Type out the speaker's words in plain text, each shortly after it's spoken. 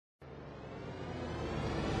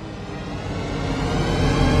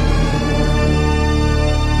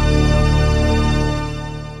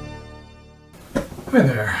Hi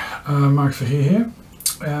there, Mark Verheer here,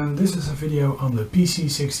 and this is a video on the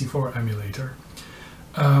PC64 emulator.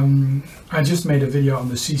 I just made a video on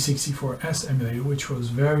the C64 emulator, which was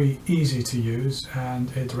very easy to use, and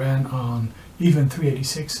it ran on even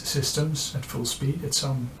 386 systems at full speed. It's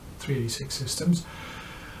on 386 systems.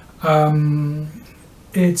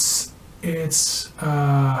 Its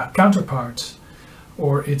counterpart,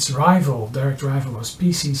 or its direct rival, was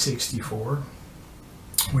PC64,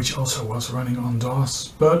 which also was running on DOS,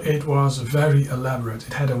 but it was very elaborate.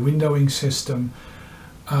 It had a windowing system,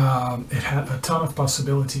 it had a ton of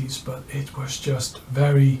possibilities, but it was just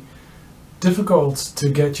very difficult to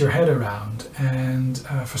get your head around, and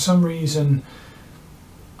for some reason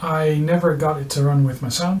I never got it to run with my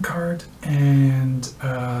sound card, and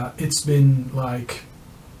it's been like,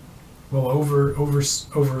 well, over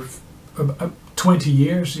 20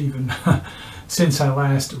 years even since I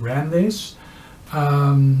last ran this.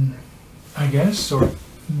 I guess, or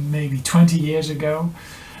maybe 20 years ago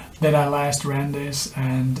that I last ran this,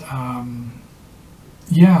 and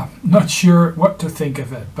yeah, not sure what to think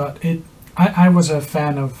of it, but I was a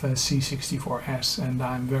fan of C64S, and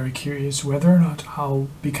I'm very curious whether or not I'll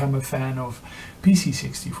become a fan of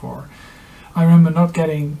PC64. I remember not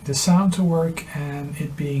getting the sound to work and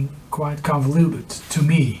it being quite convoluted to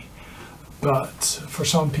me, but for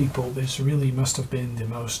some people this really must have been the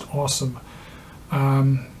most awesome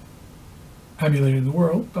emulator in the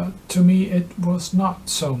world, but to me it was not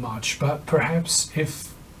so much. But perhaps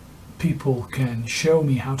if people can show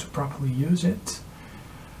me how to properly use it,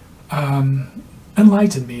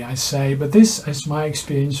 enlighten me, I say. But this is my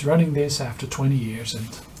experience running this after 20 years,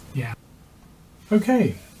 and yeah.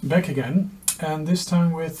 Okay, back again, and this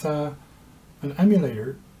time with an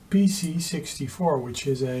emulator, PC64, which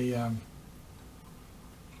is a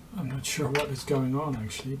I'm not sure what is going on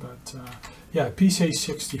actually, but yeah,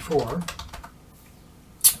 PC64.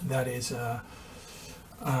 That is an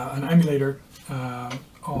emulator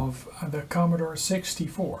of the Commodore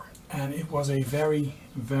 64, and it was a very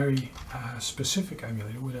specific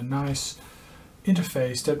emulator with a nice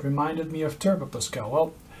interface that reminded me of Turbo Pascal.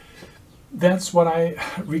 Well, that's what I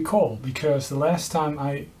recall, because the last time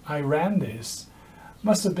I ran this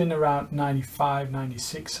must have been around 95,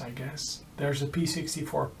 96, I guess. There's a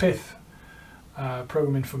P64 PIF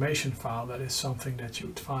program information file. That is something that you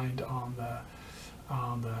would find on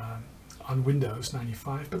Windows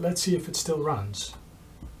 95. But let's see if it still runs.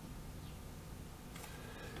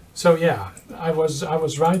 So yeah, I was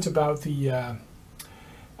right about the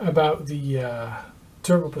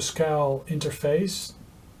Turbo Pascal interface.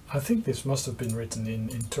 I think this must have been written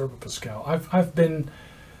in Turbo Pascal. I've been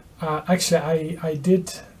actually I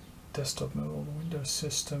did desktop mobile Windows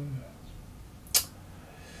system.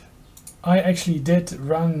 I actually did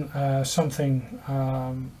run something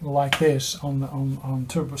like this on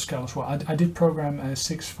Turbo Pascal as well. I did program a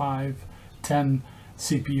 6510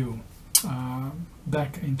 CPU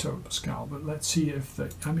back in Turbo Pascal, but let's see if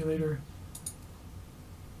the emulator,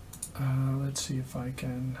 let's see if I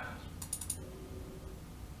can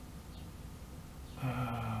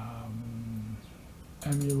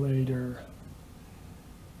emulator,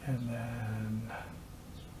 and then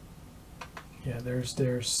yeah, there's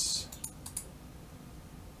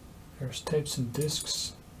tapes and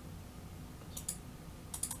discs.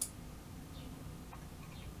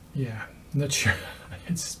 Yeah, not sure.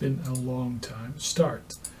 It's been a long time.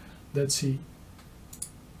 Start. Let's see.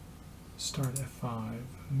 Start F5.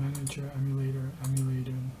 Manager, emulator.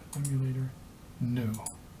 No.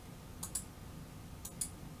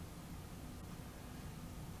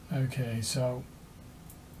 Okay, so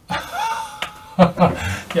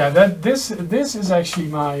yeah, this is actually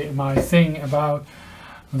my thing about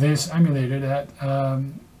this emulator, that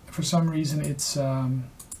for some reason it's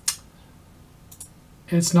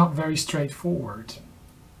not very straightforward.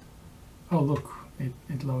 Oh look,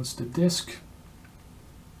 it loads the disk.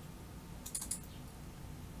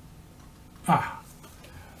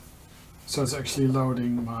 So it's actually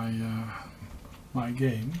loading my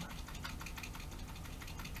game.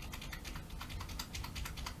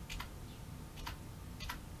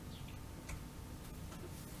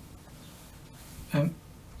 And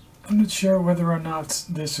I'm not sure whether or not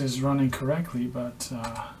this is running correctly, but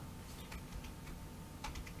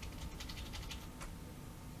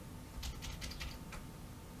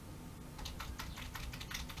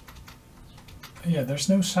yeah, there's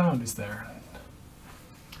no sound, is there?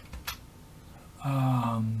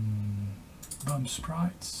 Bump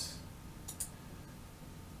sprites,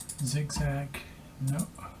 zigzag, no.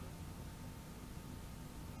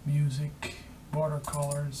 Music, border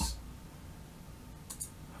colors.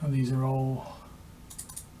 And these are all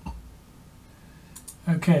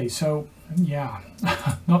Okay, so yeah,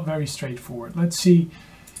 not very straightforward. Let's see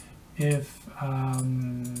if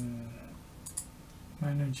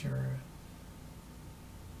manager,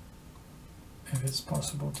 if it's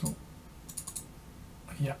possible to,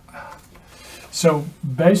 yeah. So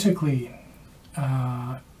basically,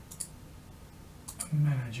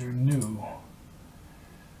 manager new,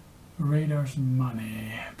 radar's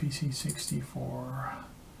money, PC64,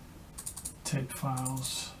 tape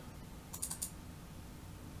files.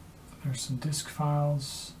 There's some disk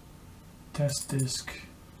files, test disk,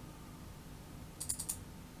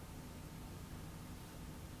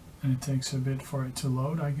 and it takes a bit for it to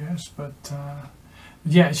load, I guess. But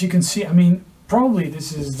yeah, as you can see, I mean, probably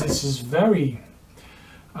this is very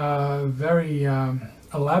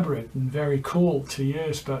elaborate and very cool to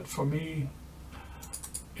use, but for me,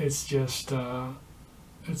 it's just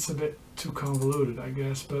it's a bit too convoluted, I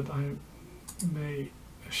guess. But I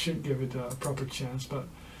should give it a proper chance. But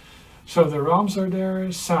so the ROMs are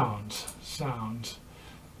there. Sound,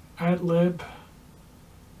 adlib,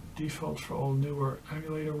 default for all newer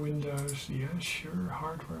emulator windows. Yeah, sure.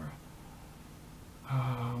 Hardware.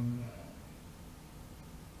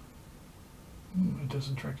 It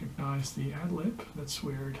doesn't recognize the adlib. That's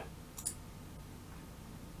weird.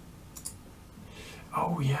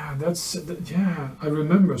 Oh yeah, yeah. I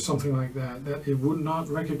remember something like that. That it would not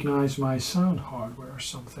recognize my sound hardware or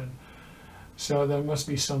something. So there must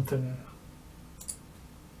be something.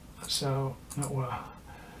 So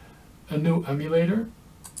a new emulator.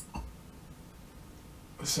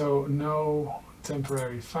 So no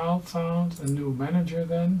temporary file found. A new manager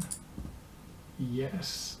then.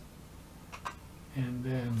 Yes. And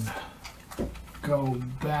then go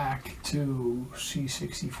back to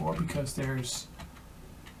C64 because there's,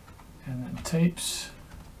 and then tapes.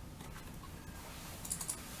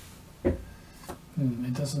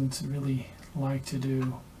 It doesn't really like to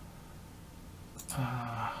do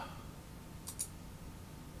oh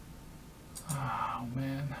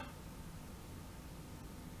man,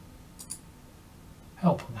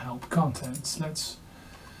 help and help contents. Let's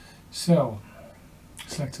so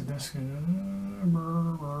select the desk.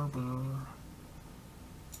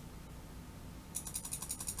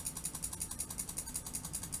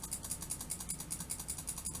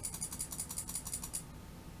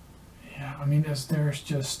 Yeah, I mean, there's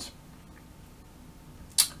just,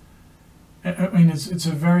 I mean, it's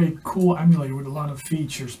a very cool emulator with a lot of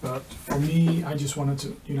features, but for me, I just wanted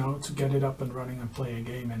to, you know, to get it up and running and play a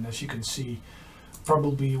game. And as you can see,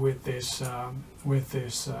 probably with this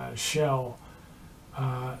shell,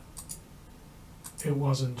 it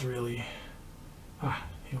wasn't really.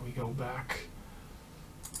 Here we go back.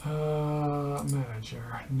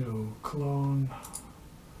 Manager, new, clone,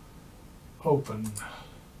 open,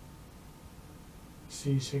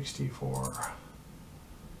 C64.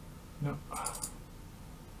 No.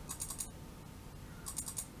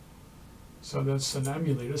 So that's an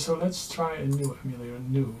emulator. So let's try a new emulator.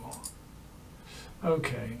 New.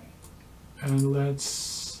 Okay. And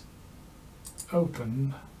let's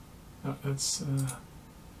open. No, that's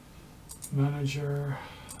manager,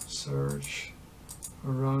 search,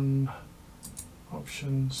 run,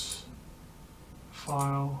 options,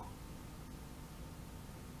 file,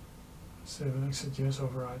 save and exit. Yes.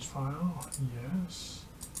 Override file. Yes.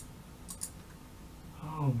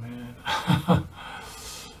 Oh man.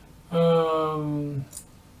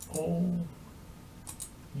 All.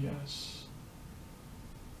 Yes.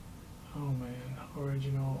 Oh man.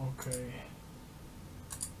 Original. Okay.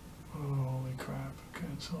 Oh, holy crap.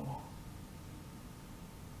 Cancel.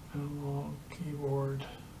 Analog. Keyboard.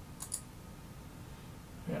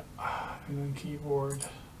 Yeah. And then keyboard.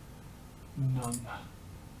 None.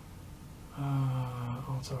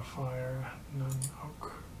 Auto fire. None.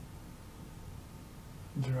 Oak.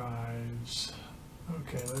 Drives.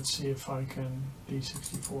 Okay, let's see if I can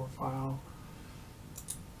D64 file.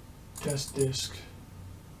 Test disk.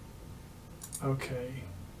 Okay.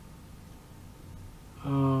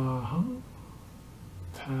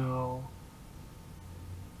 PAL.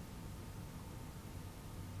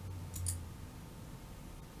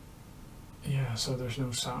 Yeah, so there's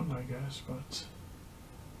no sound, I guess, but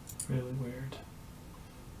really weird.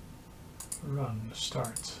 Run,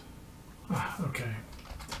 start. Okay.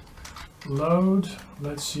 Load.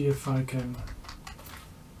 Let's see if I can.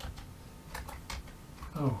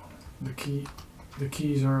 Oh, the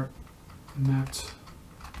keys are mapped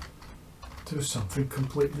to something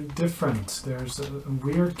completely different. There's a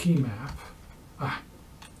weird key map.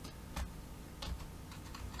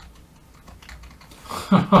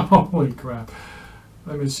 Holy crap!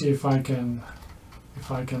 Let me see if I can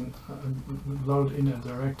load in a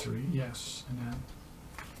directory. Yes, and then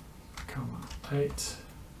 8.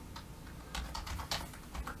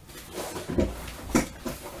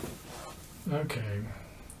 Okay,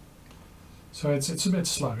 so it's a bit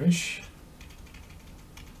sluggish.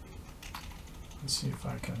 Let's see if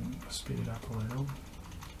I can speed it up a little.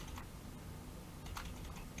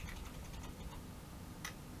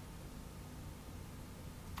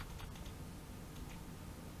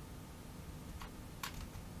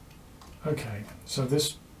 Okay, so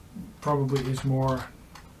this probably is more,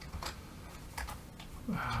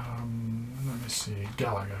 let me see,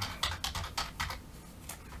 Gallagher.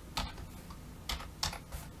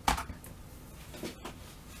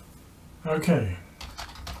 Okay,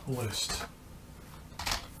 list.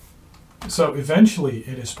 So eventually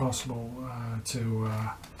it is possible to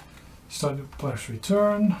start the plus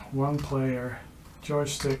return, one player,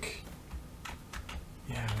 joystick.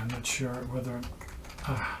 Yeah, I'm not sure whether,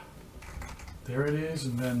 there it is,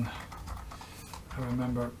 and then I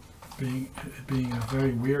remember it being a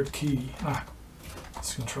very weird key.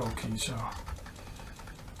 It's control key,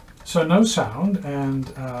 so no sound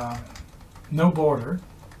and no border.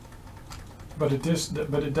 But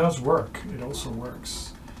it does work. It also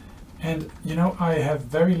works. And you know, I have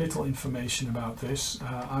very little information about this.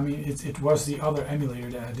 I mean, it was the other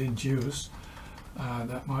emulator that I didn't use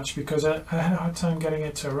that much because I had a hard time getting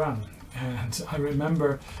it to run. And I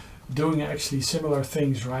remember doing actually similar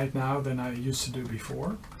things right now than I used to do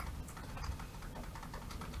before.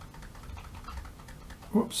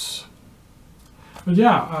 Whoops. But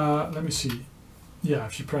yeah, let me see. Yeah,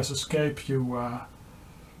 if you press escape, you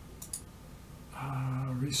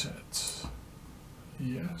reset.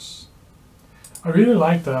 Yes, I really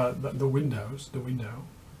like the windows. The window.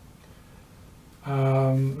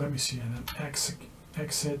 Let me see, and then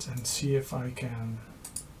exit and see if I can.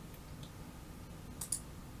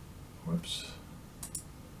 Whoops.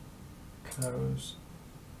 Close.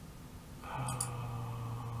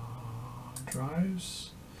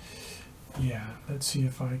 Drives. Yeah, let's see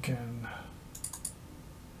if I can.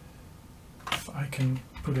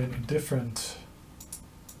 Put in a different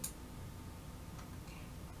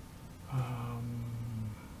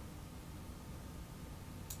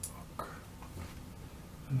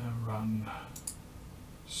and then run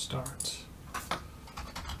start.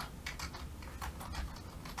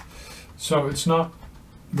 So it's not,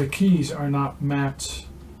 the keys are not mapped.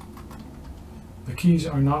 The keys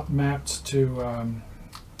are not mapped to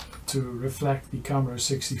reflect the Commodore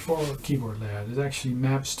 64 keyboard layout. It actually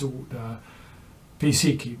maps to the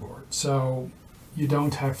PC keyboard, so you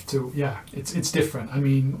don't have to. Yeah, it's different. I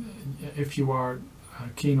mean, if you are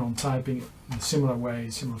keen on typing in a similar way,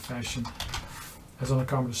 similar fashion as on a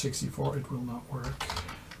Commodore 64, it will not work.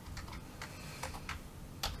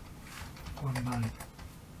 19.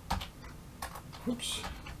 Whoops.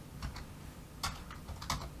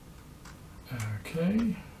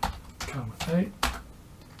 Okay, comma 8.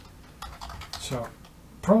 So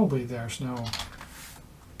probably there's no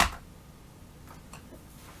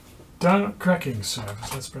done cracking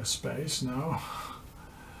service. Let's press space now.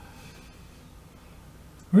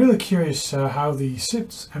 Really curious how the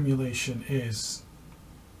SIP emulation is,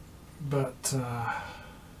 but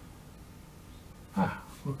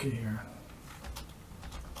looky here.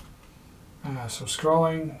 So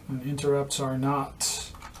scrolling and interrupts are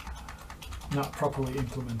not properly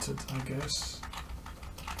implemented, I guess.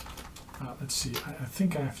 Let's see. I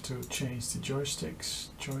think I have to change the joysticks.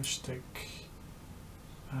 Joystick,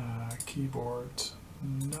 keyboard,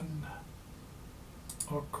 none.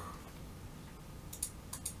 OK.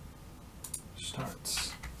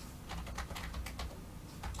 Starts.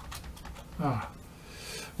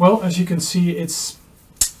 Well, as you can see, it's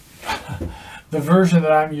the version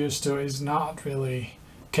that I'm used to is not really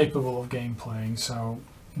capable of game playing. So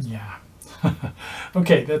yeah.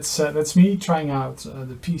 Okay, that's me trying out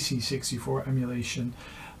the PC64 emulation.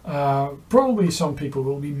 Probably some people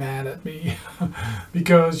will be mad at me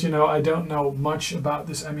because, you know, I don't know much about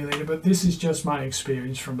this emulator, but this is just my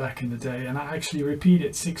experience from back in the day, and I actually repeat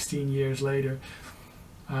it 16 years later.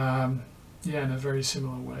 Yeah, in a very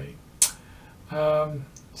similar way.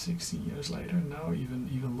 16 years later, no,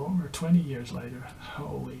 even longer, 20 years later.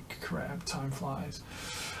 Holy crap, time flies.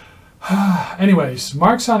 Anyways,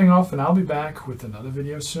 Mark signing off, and I'll be back with another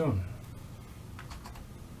video soon.